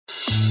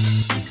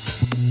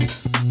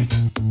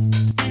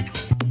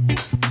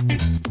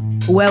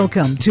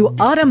Welcome to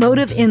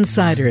Automotive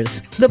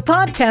Insiders, the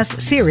podcast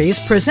series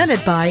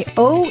presented by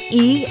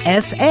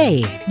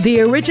OESA,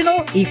 the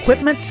Original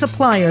Equipment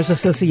Suppliers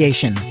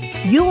Association.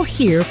 You'll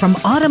hear from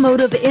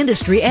automotive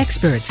industry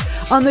experts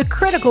on the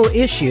critical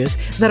issues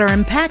that are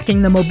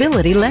impacting the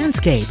mobility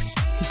landscape.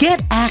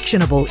 Get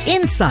actionable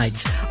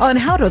insights on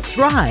how to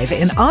thrive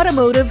in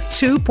Automotive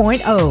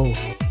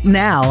 2.0.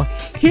 Now,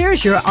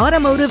 here's your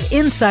Automotive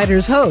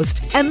Insiders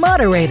host and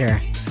moderator,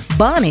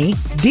 Bonnie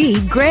D.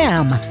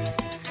 Graham.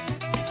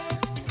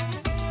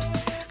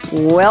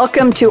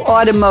 Welcome to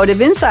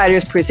Automotive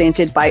Insiders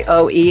presented by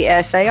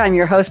OESA. I'm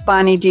your host,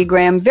 Bonnie D.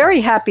 Graham.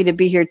 Very happy to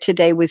be here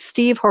today with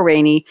Steve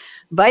Horaney,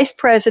 Vice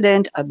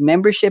President of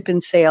Membership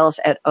and Sales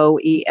at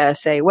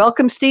OESA.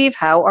 Welcome, Steve.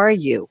 How are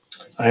you?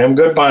 I am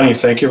good, Bonnie.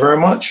 Thank you very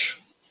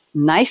much.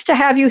 Nice to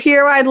have you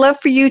here. I'd love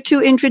for you to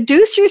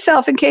introduce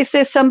yourself in case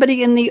there's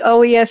somebody in the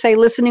OESA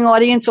listening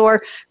audience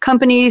or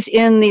companies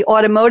in the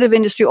automotive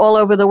industry all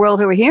over the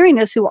world who are hearing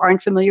this who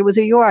aren't familiar with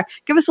who you are.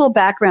 Give us a little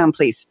background,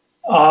 please.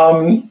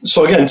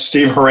 So again,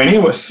 Steve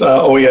Horaney with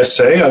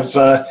OESA. I've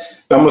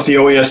been with the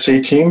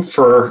OESA team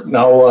for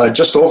now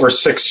just over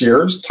 6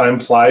 years. Time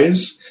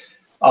flies.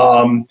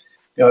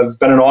 I've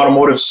been an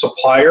automotive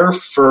supplier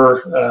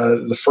for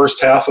the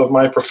first half of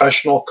my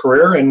professional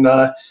career, and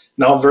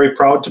now very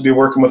proud to be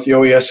working with the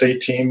OESA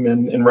team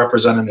and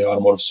representing the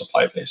automotive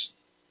supply base.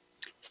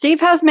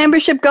 Steve, how's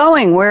membership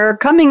going? We're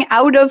coming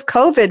out of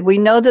COVID. We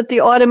know that the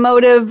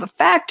automotive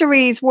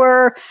factories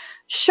were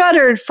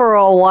shuttered for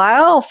a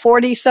while,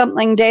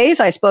 40-something days.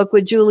 I spoke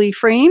with Julie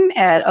Freem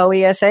at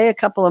OESA a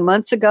couple of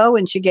months ago,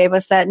 and she gave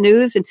us that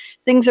news, and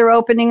things are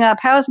opening up.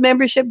 How's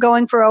membership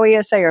going for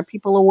OESA? Are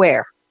people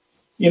aware?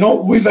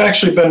 We've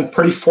actually been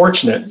pretty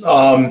fortunate.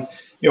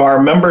 Our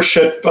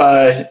membership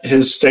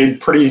has stayed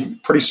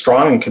pretty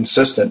strong and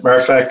consistent. Matter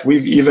of fact,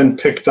 we've even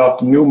picked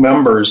up new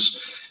members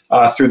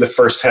through the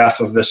first half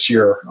of this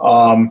year.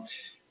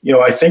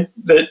 I think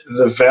that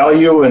the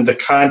value and the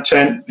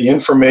content, the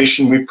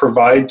information we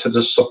provide to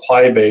the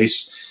supply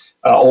base,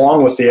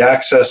 along with the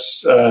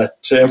access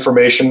to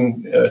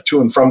information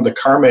to and from the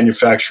car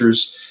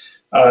manufacturers,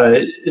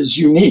 is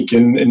unique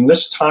in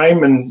this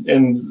time and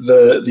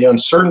the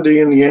uncertainty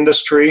in the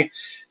industry,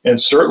 and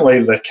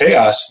certainly the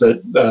chaos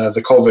that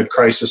the COVID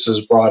crisis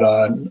has brought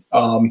on,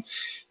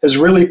 has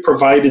really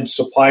provided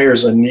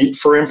suppliers a need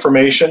for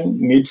information,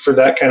 need for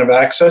that kind of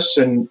access,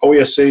 and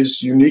OESA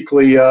is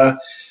uniquely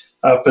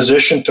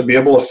position to be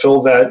able to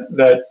fill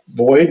that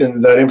void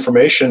and that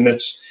information.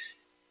 It's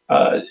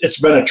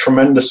been a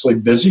tremendously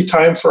busy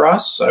time for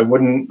us. I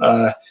wouldn't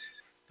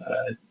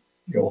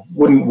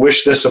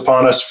wish this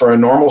upon us for a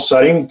normal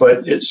setting,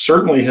 but it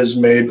certainly has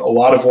made a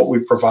lot of what we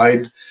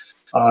provide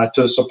to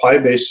the supply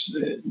base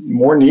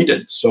more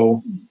needed.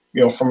 So,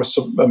 from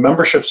a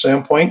membership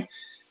standpoint,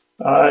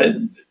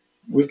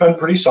 we've been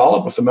pretty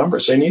solid with the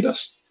members. They need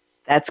us.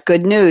 That's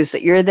good news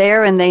that you're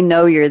there and they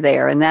know you're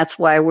there. And that's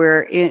why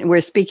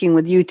we're speaking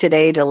with you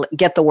today to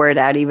get the word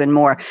out even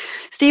more.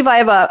 Steve, I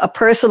have a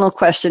personal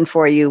question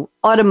for you.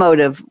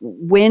 Automotive,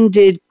 when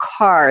did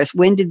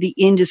the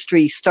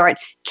industry start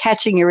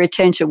catching your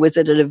attention? Was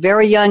it at a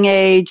very young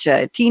age,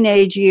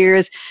 teenage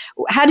years?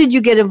 How did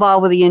you get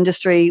involved with the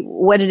industry?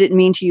 What did it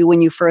mean to you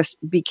when you first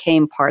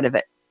became part of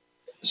it?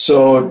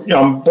 So,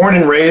 I'm born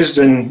and raised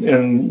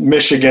in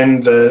Michigan,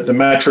 the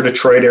Metro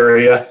Detroit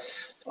area.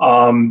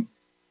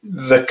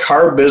 The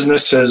car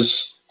business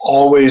has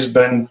always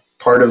been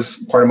part of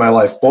my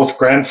life. Both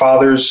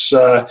grandfathers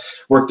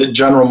worked at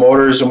General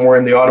Motors and were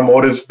in the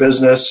automotive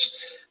business.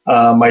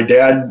 My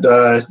dad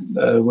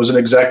was an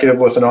executive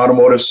with an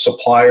automotive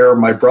supplier.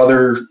 My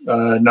brother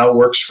now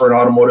works for an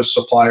automotive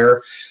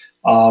supplier.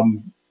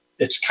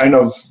 It's kind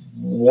of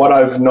what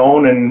I've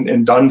known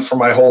and done for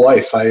my whole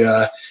life.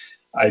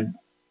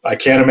 I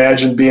can't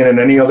imagine being in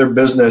any other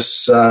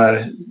business,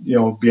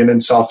 being in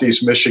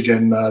Southeast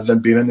Michigan than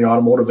being in the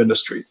automotive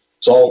industry.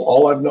 It's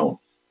all I've known.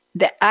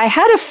 I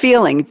had a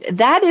feeling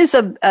that is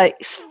a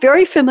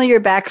very familiar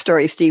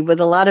backstory, Steve, with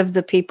a lot of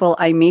the people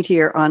I meet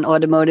here on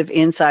Automotive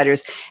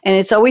Insiders. And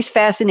it's always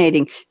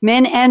fascinating.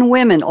 Men and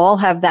women all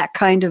have that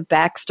kind of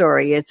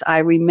backstory. I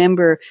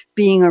remember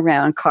being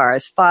around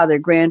cars, father,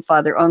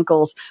 grandfather,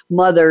 uncles,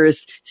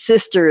 mothers,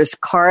 sisters.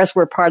 Cars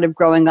were part of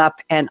growing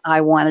up, and I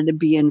wanted to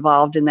be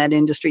involved in that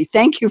industry.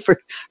 Thank you for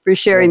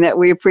sharing that.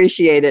 We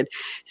appreciate it.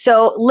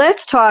 So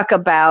let's talk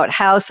about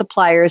how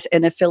suppliers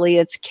and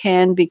affiliates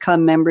can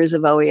become members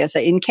of OESA.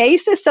 In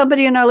case there's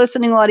somebody in our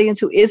listening audience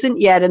who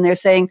isn't yet and they're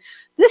saying,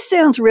 this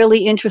sounds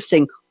really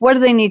interesting, what do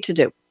they need to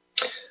do?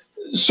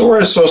 So we're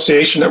an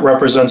association that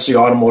represents the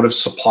automotive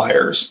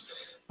suppliers.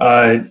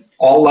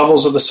 All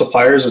levels of the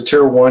suppliers, the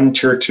Tier 1,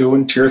 Tier 2,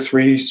 and Tier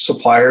 3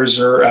 suppliers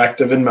are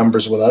active and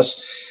members with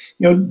us.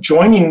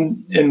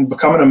 Joining and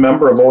becoming a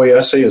member of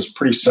OESA is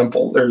pretty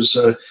simple. There's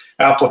an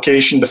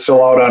application to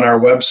fill out on our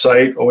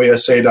website,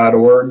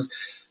 oesa.org.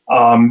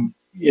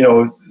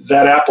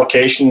 That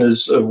application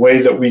is a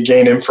way that we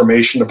gain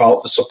information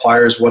about the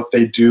suppliers, what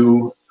they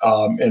do,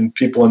 and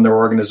people in their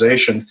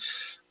organization.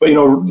 But,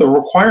 the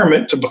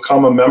requirement to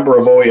become a member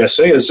of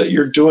OESA is that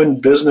you're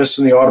doing business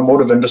in the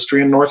automotive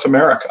industry in North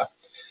America,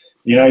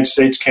 the United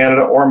States,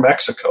 Canada, or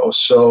Mexico.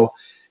 So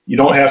you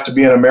don't have to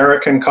be an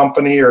American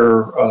company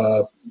or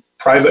a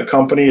private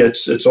company.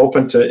 It's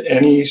open to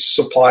any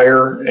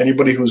supplier,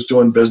 anybody who's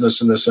doing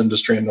business in this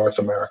industry in North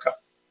America.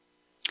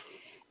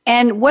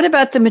 And what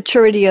about the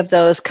maturity of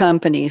those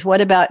companies?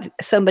 What about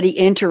somebody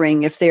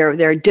entering, if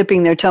they're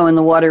dipping their toe in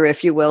the water,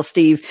 if you will,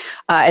 Steve,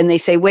 and they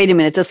say, wait a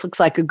minute, this looks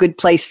like a good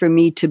place for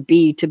me to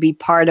be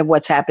part of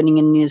what's happening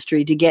in the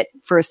industry, to get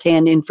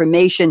firsthand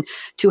information,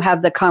 to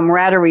have the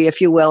camaraderie, if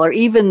you will, or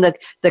even the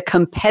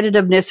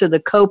competitiveness or the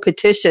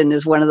co-petition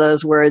is one of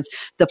those words,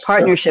 the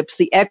partnerships,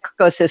 the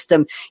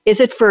ecosystem.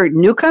 Is it for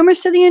newcomers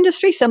to the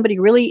industry, somebody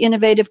really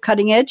innovative,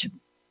 cutting edge?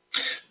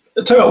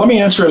 Let me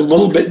answer it a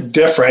little bit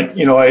different.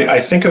 I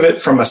think of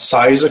it from a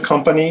size of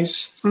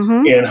companies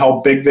and how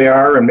big they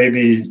are and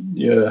maybe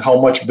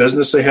how much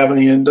business they have in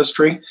the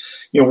industry.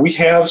 We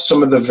have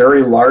some of the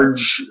very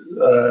large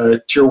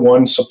tier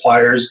one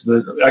suppliers,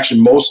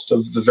 actually most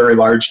of the very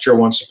large tier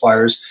one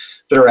suppliers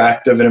that are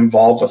active and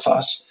involved with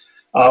us.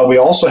 We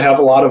also have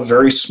a lot of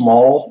very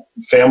small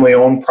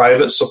family-owned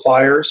private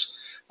suppliers,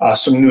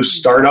 some new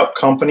startup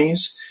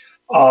companies.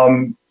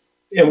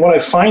 And what I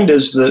find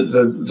is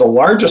the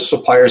largest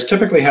suppliers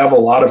typically have a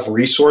lot of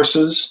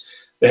resources.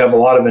 They have a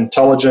lot of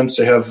intelligence.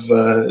 They have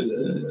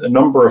a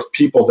number of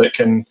people that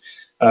can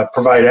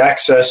provide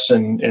access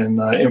and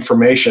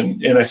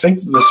information. And I think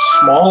the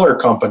smaller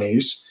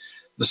companies,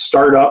 the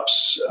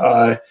startups,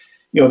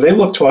 they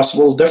look to us a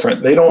little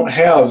different. They don't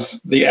have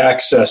the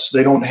access.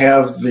 They don't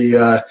have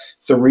the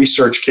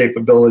research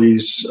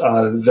capabilities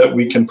that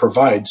we can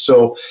provide.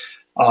 So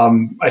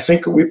I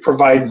think we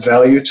provide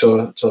value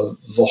to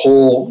the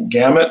whole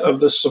gamut of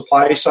the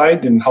supply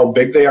side and how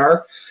big they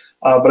are.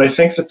 But I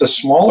think that the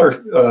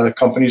smaller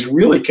companies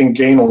really can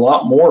gain a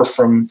lot more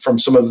from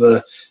some of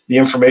the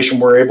information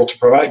we're able to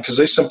provide because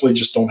they simply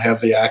just don't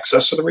have the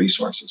access to the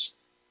resources.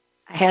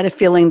 I had a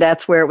feeling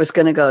that's where it was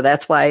going to go.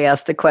 That's why I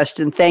asked the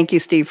question. Thank you,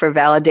 Steve, for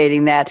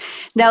validating that.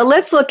 Now,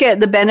 let's look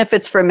at the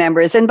benefits for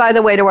members. And by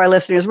the way, to our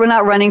listeners, we're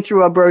not running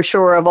through a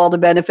brochure of all the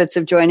benefits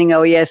of joining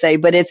OESA,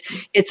 but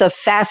it's a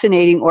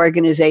fascinating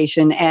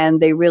organization,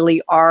 and they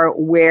really are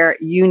where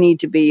you need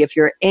to be if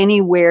you're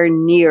anywhere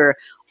near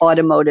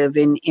automotive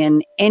in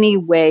any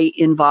don't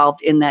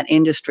involved in that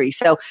industry.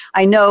 So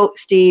I know,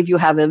 Steve, you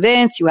have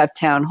events, you have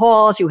town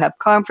halls, you have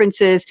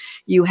conferences,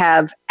 you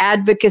have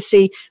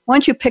advocacy. Why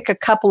don't you pick a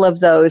couple of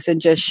those and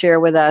just share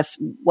with us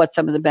what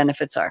some of the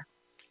benefits are?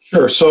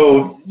 Sure.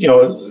 So,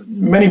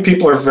 many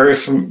people are very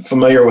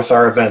familiar with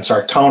our events.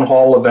 Our town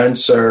hall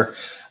events are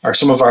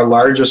some of our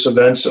largest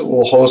events that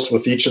we'll host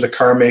with each of the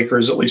car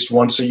makers at least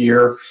once a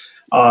year.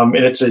 And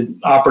it's an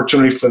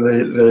opportunity for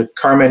the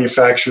car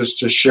manufacturers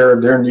to share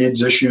their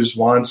needs, issues,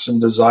 wants, and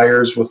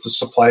desires with the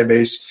supply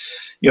base.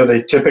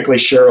 They typically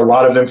share a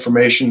lot of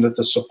information that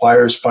the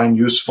suppliers find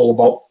useful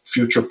about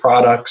future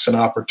products and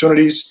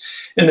opportunities,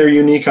 and their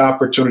unique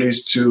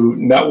opportunities to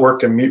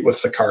network and meet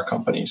with the car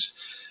companies.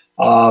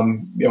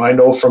 I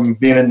know from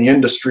being in the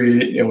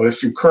industry,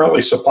 if you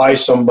currently supply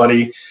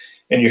somebody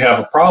and you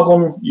have a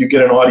problem, you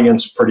get an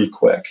audience pretty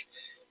quick.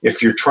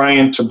 If you're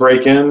trying to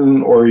break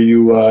in or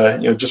you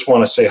just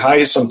want to say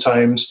hi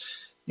sometimes,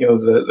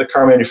 the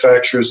car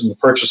manufacturers and the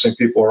purchasing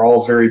people are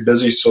all very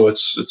busy, so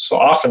it's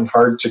often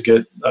hard to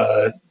get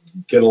a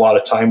lot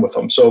of time with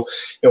them. So,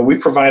 we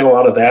provide a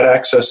lot of that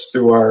access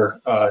through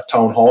our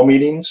town hall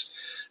meetings.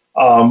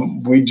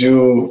 We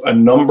do a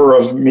number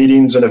of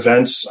meetings and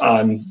events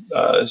on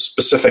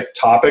specific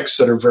topics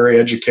that are very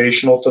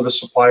educational to the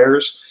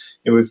suppliers.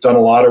 We've done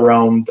a lot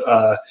around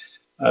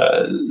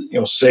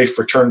safe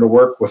return to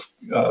work with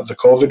the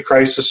COVID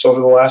crisis over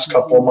the last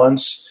couple of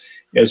months,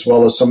 as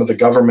well as some of the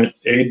government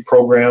aid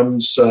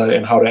programs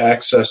and how to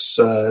access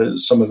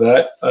some of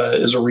that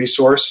as a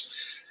resource.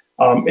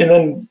 And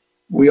then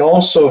we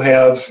also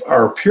have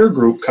our peer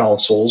group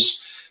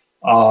councils,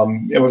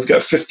 and we've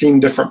got 15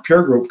 different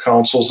peer group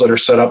councils that are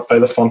set up by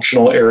the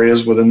functional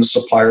areas within the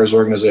suppliers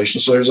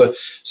organization. So there's a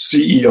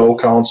CEO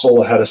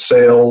council, a head of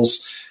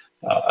sales,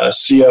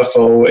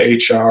 CFO,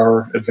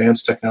 HR,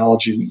 advanced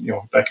technology,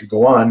 I could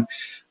go on.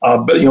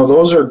 But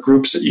those are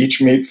groups that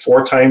each meet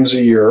 4 times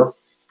a year.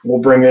 We'll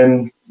bring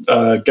in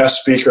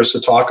guest speakers to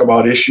talk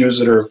about issues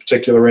that are of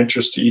particular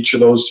interest to each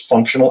of those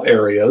functional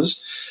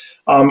areas.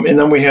 And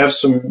then we have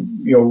some,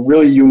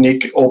 really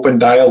unique open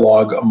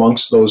dialogue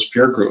amongst those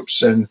peer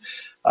groups. And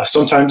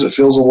sometimes it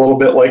feels a little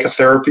bit like a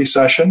therapy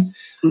session.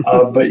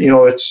 But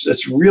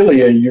it's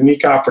really a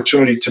unique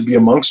opportunity to be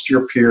amongst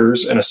your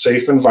peers in a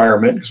safe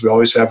environment, because we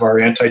always have our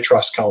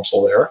antitrust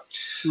council there,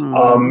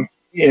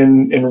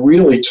 and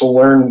really to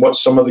learn what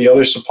some of the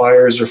other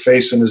suppliers are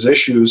facing as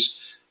issues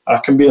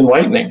can be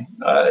enlightening.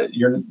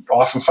 You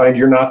often find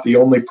you're not the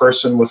only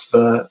person with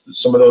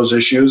some of those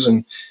issues,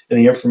 and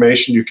the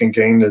information you can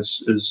gain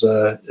is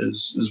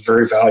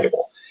very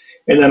valuable.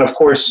 And then, of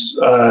course,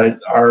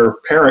 our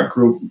parent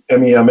group,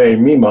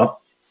 MEMA,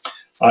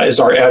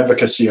 is our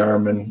advocacy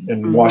arm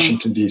in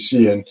Washington,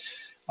 D.C. And,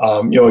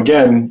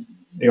 again,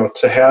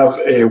 to have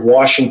a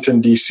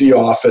Washington, D.C.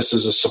 office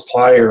as a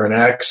supplier and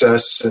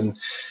access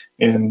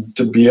and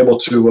to be able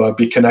to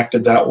be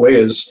connected that way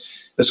is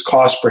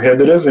cost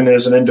prohibitive. And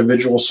as an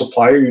individual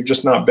supplier, you're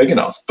just not big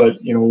enough. But,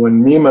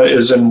 when MEMA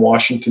is in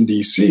Washington,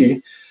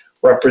 D.C.,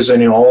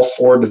 representing all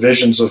 4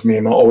 divisions of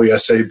MEMA,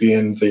 OESA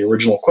being the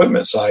original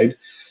equipment side,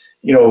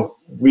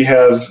 we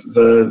have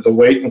the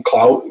weight and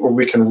clout where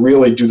we can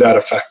really do that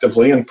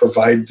effectively and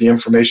provide the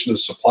information to the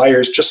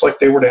suppliers just like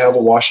they were to have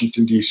a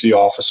Washington, D.C.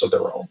 office of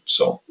their own.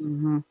 So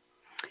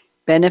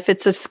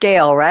benefits of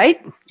scale,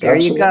 right? There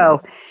Absolutely. You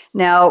go.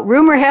 Now,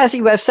 rumor has it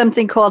you have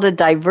something called a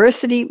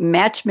diversity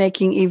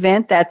matchmaking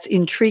event. That's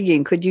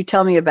intriguing. Could you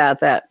tell me about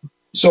that?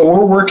 So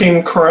we're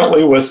working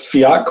currently with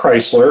Fiat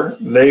Chrysler.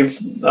 They've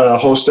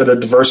hosted a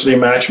diversity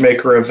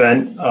matchmaker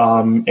event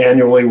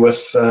annually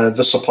with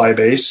the supply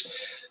base.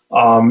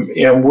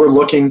 And we're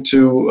looking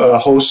to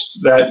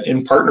host that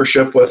in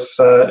partnership with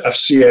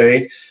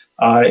FCA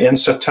in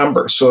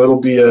September. So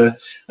it'll be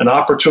an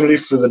opportunity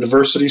for the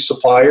diversity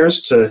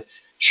suppliers to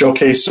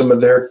showcase some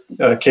of their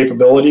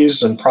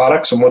capabilities and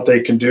products and what they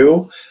can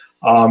do.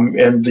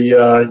 And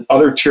the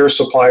other tier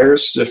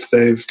suppliers, if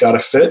they've got a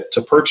fit,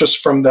 to purchase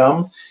from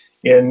them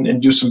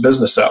and do some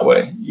business that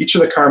way. Each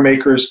of the car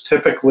makers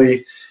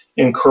typically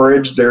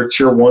encourage their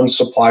tier 1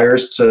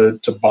 suppliers to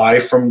buy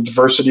from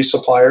diversity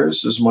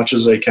suppliers as much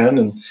as they can,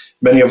 and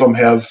many of them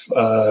have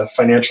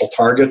financial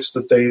targets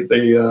that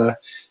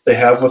they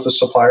have with the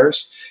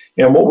suppliers.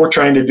 And what we're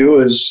trying to do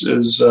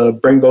is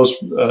bring those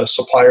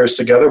suppliers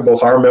together,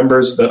 both our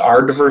members that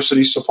are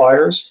diversity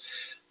suppliers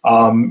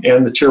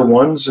and the tier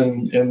 1s,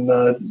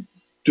 and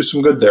do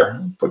some good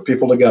there, put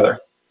people together.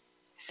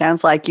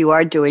 Sounds like you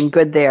are doing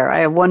good there.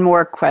 I have one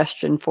more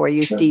question for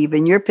you, sure. Steve.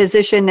 In your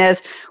position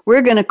as,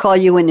 we're going to call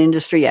you an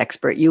industry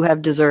expert. You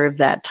have deserved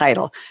that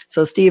title.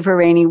 So Steve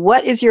Horaney,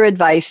 what is your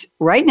advice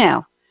right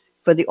now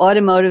for the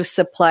automotive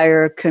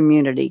supplier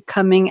community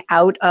coming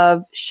out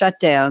of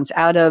shutdowns,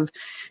 out of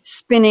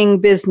spinning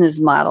business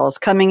models,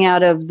 coming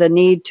out of the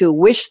need to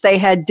wish they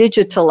had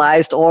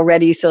digitalized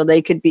already so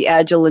they could be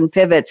agile and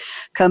pivot,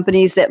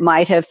 companies that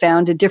might have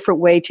found a different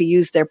way to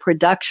use their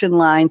production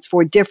lines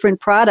for different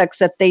products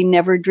that they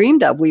never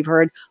dreamed of. We've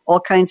heard all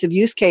kinds of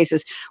use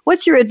cases.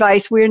 What's your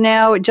advice? We're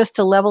now, just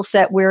to level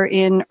set, we're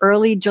in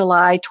early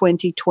July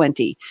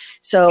 2020.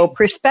 So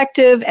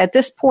perspective at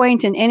this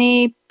point, and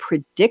any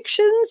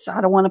predictions?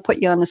 I don't want to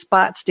put you on the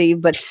spot,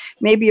 Steve, but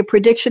maybe a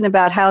prediction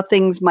about how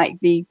things might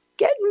be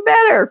getting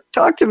better.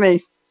 Talk to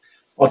me.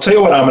 I'll tell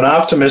you what, I'm an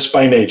optimist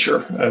by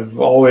nature. I've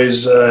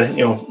always,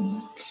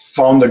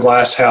 found the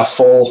glass half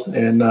full,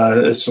 and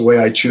it's the way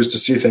I choose to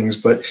see things.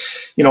 But,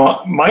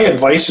 my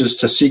advice is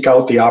to seek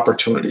out the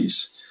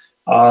opportunities.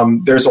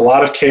 There's a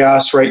lot of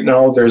chaos right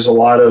now. There's a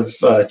lot of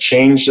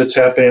change that's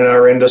happening in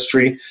our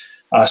industry.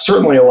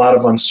 Certainly a lot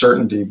of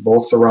uncertainty,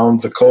 both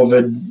around the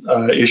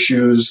COVID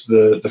issues,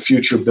 the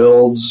future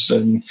builds,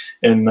 and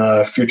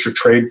future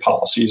trade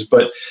policies.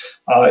 But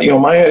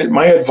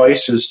my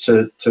advice is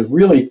to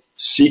really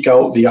seek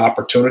out the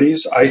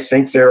opportunities. I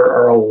think there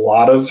are a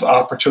lot of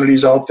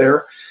opportunities out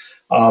there.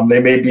 They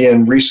may be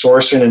in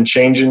resourcing and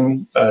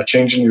changing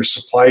your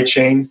supply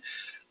chain.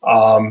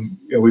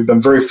 We've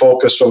been very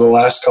focused over the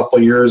last couple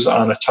of years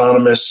on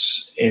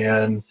autonomous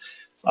and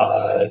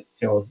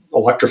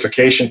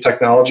electrification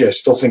technology. I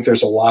still think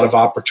there's a lot of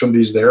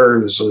opportunities there.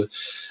 There's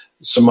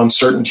some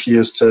uncertainty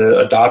as to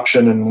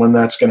adoption and when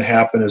that's going to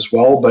happen as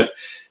well. But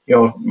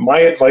my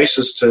advice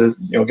is to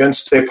again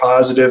stay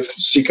positive,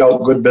 seek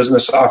out good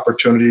business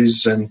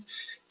opportunities, and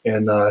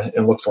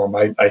look for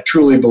them. I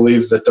truly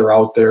believe that they're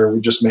out there. We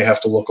just may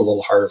have to look a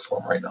little harder for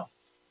them right now.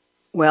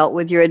 Well,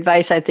 with your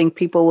advice, I think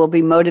people will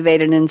be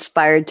motivated and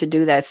inspired to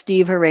do that.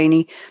 Steve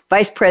Horaney,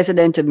 Vice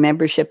President of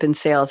Membership and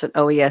Sales at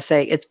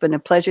OESA. It's been a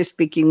pleasure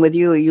speaking with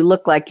you. You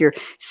look like you're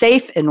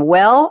safe and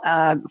well.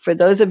 For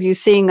those of you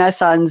seeing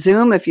us on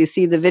Zoom, if you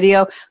see the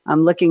video,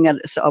 I'm looking at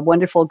a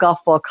wonderful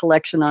golf ball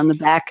collection on the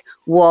back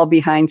wall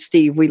behind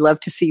Steve. We love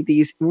to see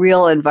these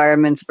real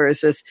environments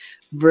versus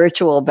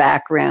virtual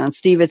background.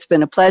 Steve, it's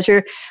been a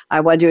pleasure. I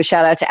want to do a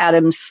shout out to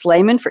Adam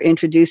Slayman for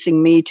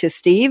introducing me to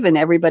Steve, and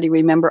everybody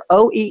remember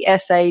oesa.org.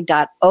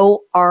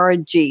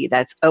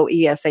 That's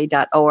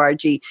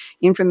oesa.org.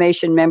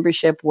 Information,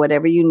 membership,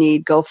 whatever you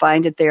need, go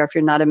find it there. If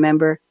you're not a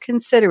member,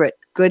 consider it.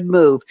 Good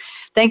move.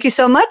 Thank you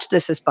so much.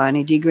 This is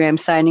Bonnie D. Graham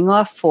signing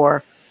off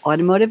for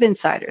Automotive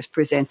Insiders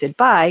presented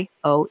by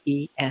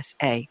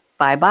OESA.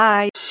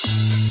 Bye-bye.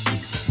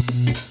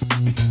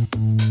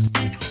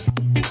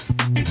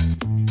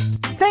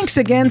 Thanks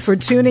again for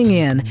tuning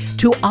in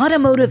to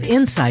Automotive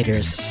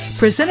Insiders,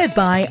 presented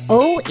by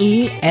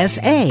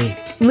OESA.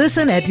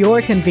 Listen at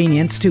your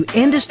convenience to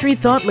industry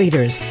thought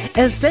leaders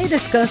as they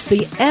discuss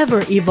the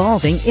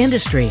ever-evolving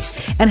industry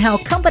and how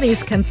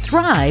companies can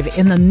thrive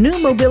in the new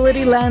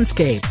mobility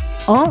landscape.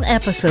 All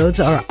episodes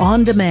are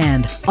on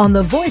demand on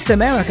the Voice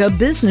America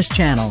Business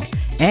Channel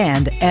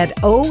and at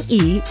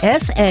oesa.org.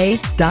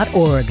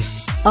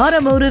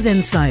 Automotive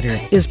Insider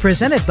is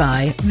presented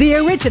by the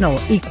Original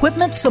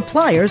Equipment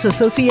Suppliers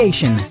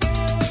Association.